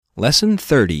Lesson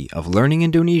 30 of Learning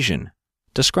Indonesian,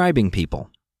 Describing People.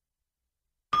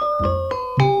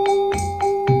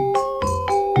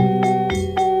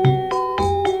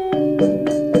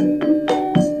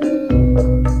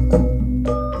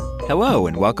 Hello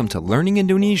and welcome to Learning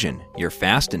Indonesian, your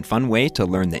fast and fun way to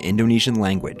learn the Indonesian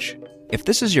language. If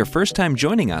this is your first time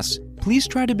joining us, please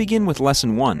try to begin with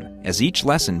Lesson 1, as each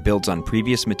lesson builds on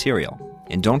previous material.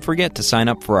 And don't forget to sign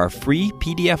up for our free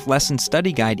PDF lesson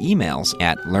study guide emails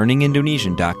at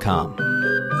learningindonesian.com.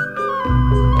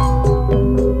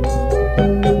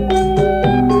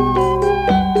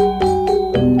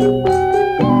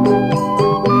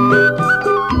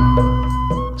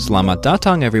 Selamat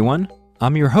datang everyone.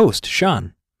 I'm your host,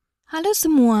 Sean. Halo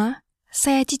semua,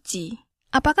 saya Cici.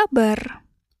 Apa kabar?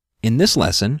 In this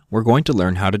lesson, we're going to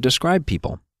learn how to describe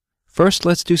people. First,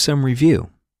 let's do some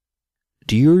review.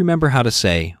 Do you remember how to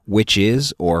say which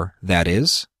is or that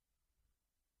is?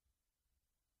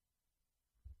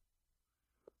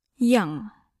 Yang.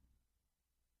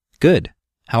 Good.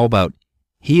 How about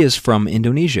he is from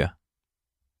Indonesia?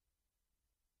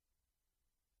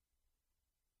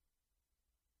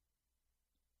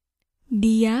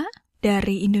 Dia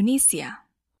dari Indonesia.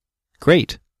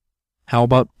 Great. How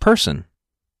about person?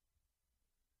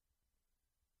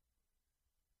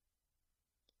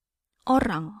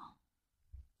 Orang.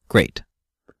 Great.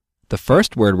 The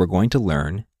first word we're going to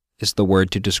learn is the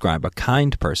word to describe a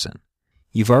kind person.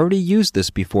 You've already used this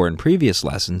before in previous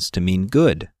lessons to mean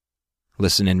good.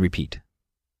 Listen and repeat.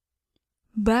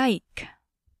 Baik.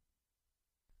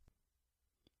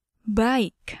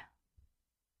 Baik.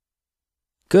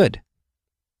 Good.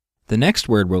 The next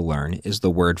word we'll learn is the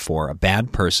word for a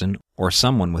bad person or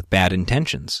someone with bad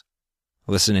intentions.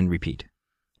 Listen and repeat.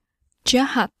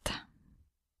 Jahat.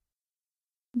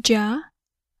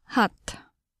 Jahat.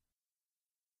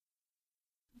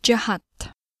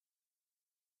 Jahat.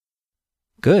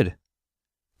 Good.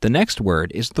 The next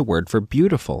word is the word for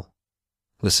beautiful.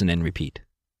 Listen and repeat.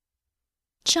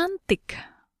 Cantik.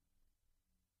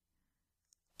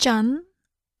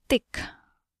 Cantik.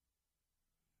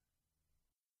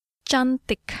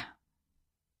 Cantik.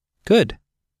 Good.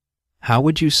 How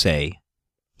would you say,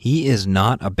 he is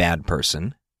not a bad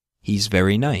person, he's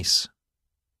very nice?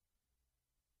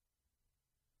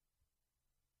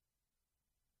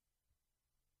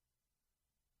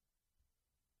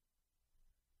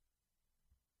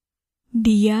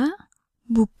 Dia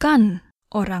bukan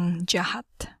orang jahat.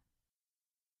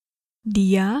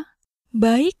 Dia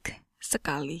baik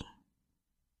sekali.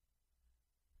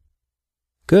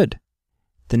 Good.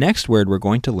 The next word we're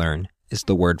going to learn is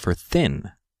the word for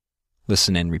thin.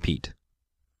 Listen and repeat.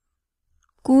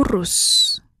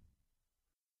 Kurus.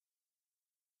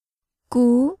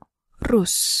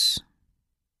 Kurus.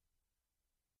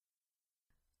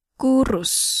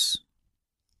 Kurus.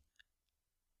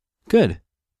 Good.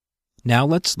 Now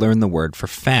let's learn the word for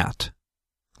fat.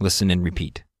 Listen and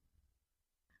repeat.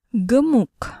 Gemuk.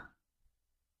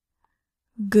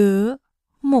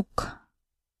 Gemuk.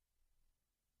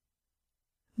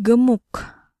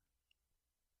 Gemuk.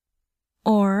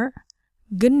 Or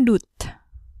gendut.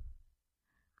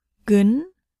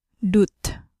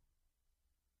 Gendut.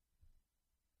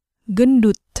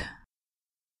 Gendut.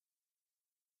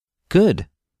 Good.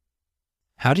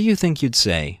 How do you think you'd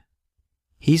say,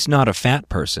 he's not a fat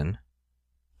person,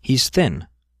 he's thin?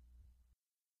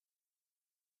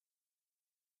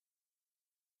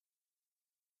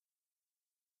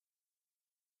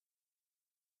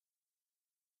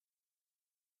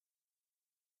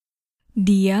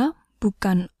 Dia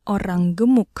bukan orang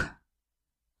gemuk.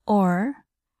 Or,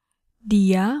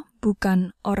 dia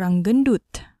bukan orang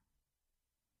gendut.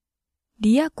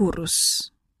 Dia kurus.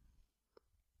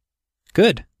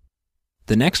 Good.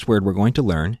 The next word we're going to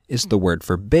learn is the word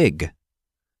for big.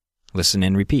 Listen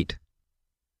and repeat.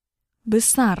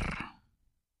 Besar.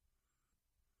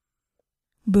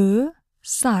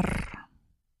 Besar.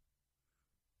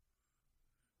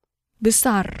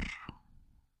 Besar.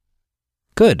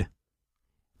 Good.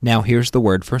 Now here's the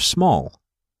word for small.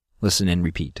 Listen and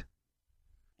repeat.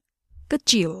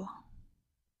 Kecil.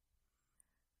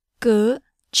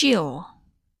 Kecil.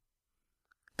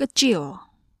 Kecil.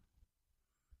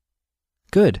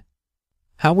 Good.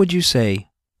 How would you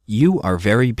say, you are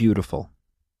very beautiful?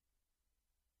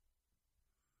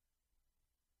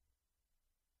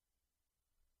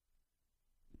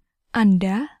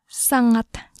 Anda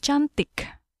sangat cantik.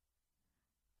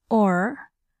 Or,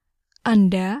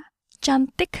 Anda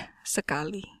cantik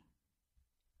sekali.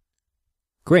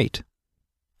 Great.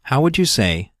 How would you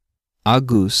say,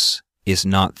 Agus is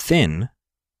not thin,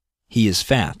 he is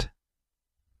fat?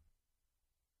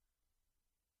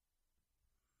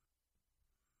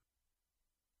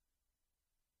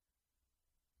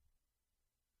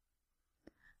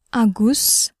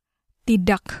 Agus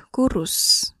tidak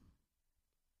kurus.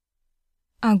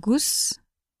 Agus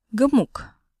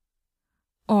gemuk.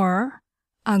 Or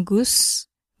Agus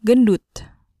gendut.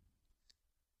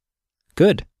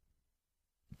 Good.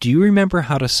 Do you remember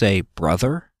how to say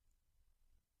brother?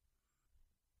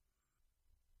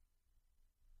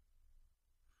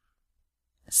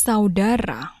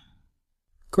 Saudara.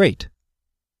 Great.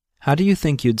 How do you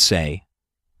think you'd say,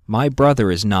 my brother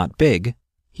is not big,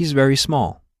 he's very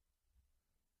small?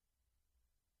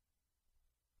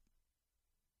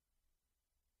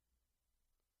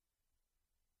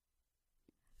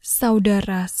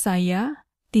 Saudara saya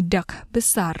tidak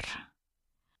besar.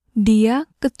 Dia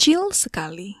kecil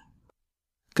sekali.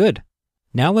 Good.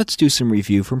 Now let's do some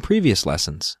review from previous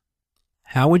lessons.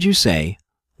 How would you say,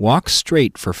 walk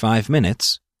straight for 5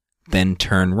 minutes, then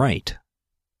turn right?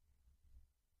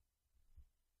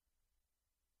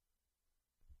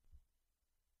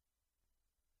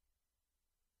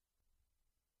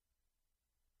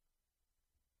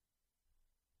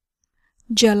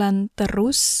 Jalan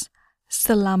terus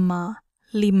selama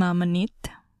 5 menit.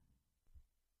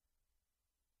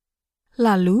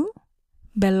 Lalu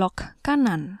belok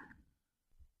kanan.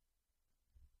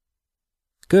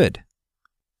 Good.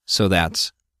 So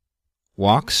that's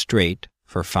walk straight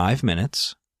for 5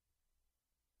 minutes.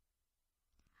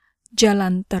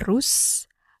 Jalan terus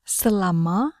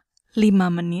selama 5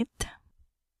 menit.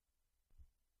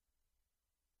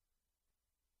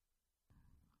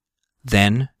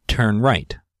 Then turn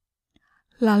right.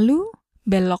 Lalu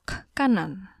belok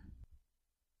kanan.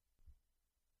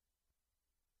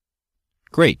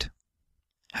 Great.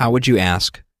 How would you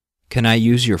ask, can I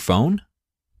use your phone?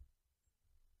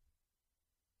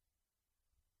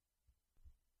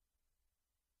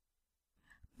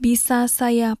 Bisa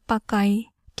saya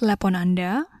pakai telepon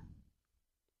Anda?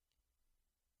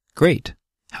 Great.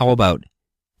 How about,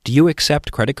 do you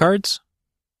accept credit cards?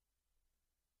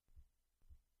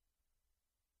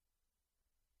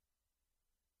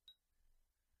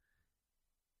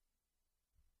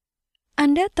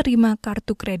 Anda terima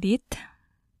kartu kredit?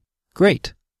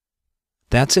 Great.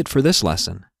 That's it for this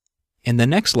lesson. In the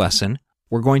next lesson,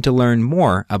 we're going to learn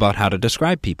more about how to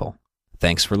describe people.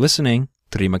 Thanks for listening.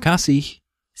 Terima kasih.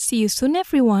 See you soon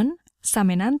everyone.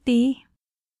 Sampai nanti.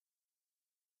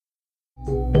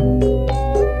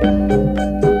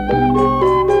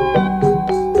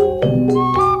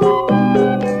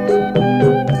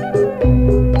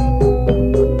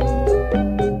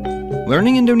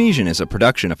 Learning Indonesian is a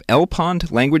production of El Pond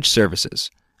Language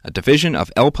Services, a division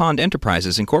of El Pond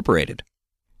Enterprises Incorporated.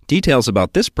 Details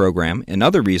about this program and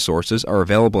other resources are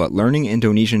available at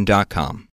learningindonesian.com.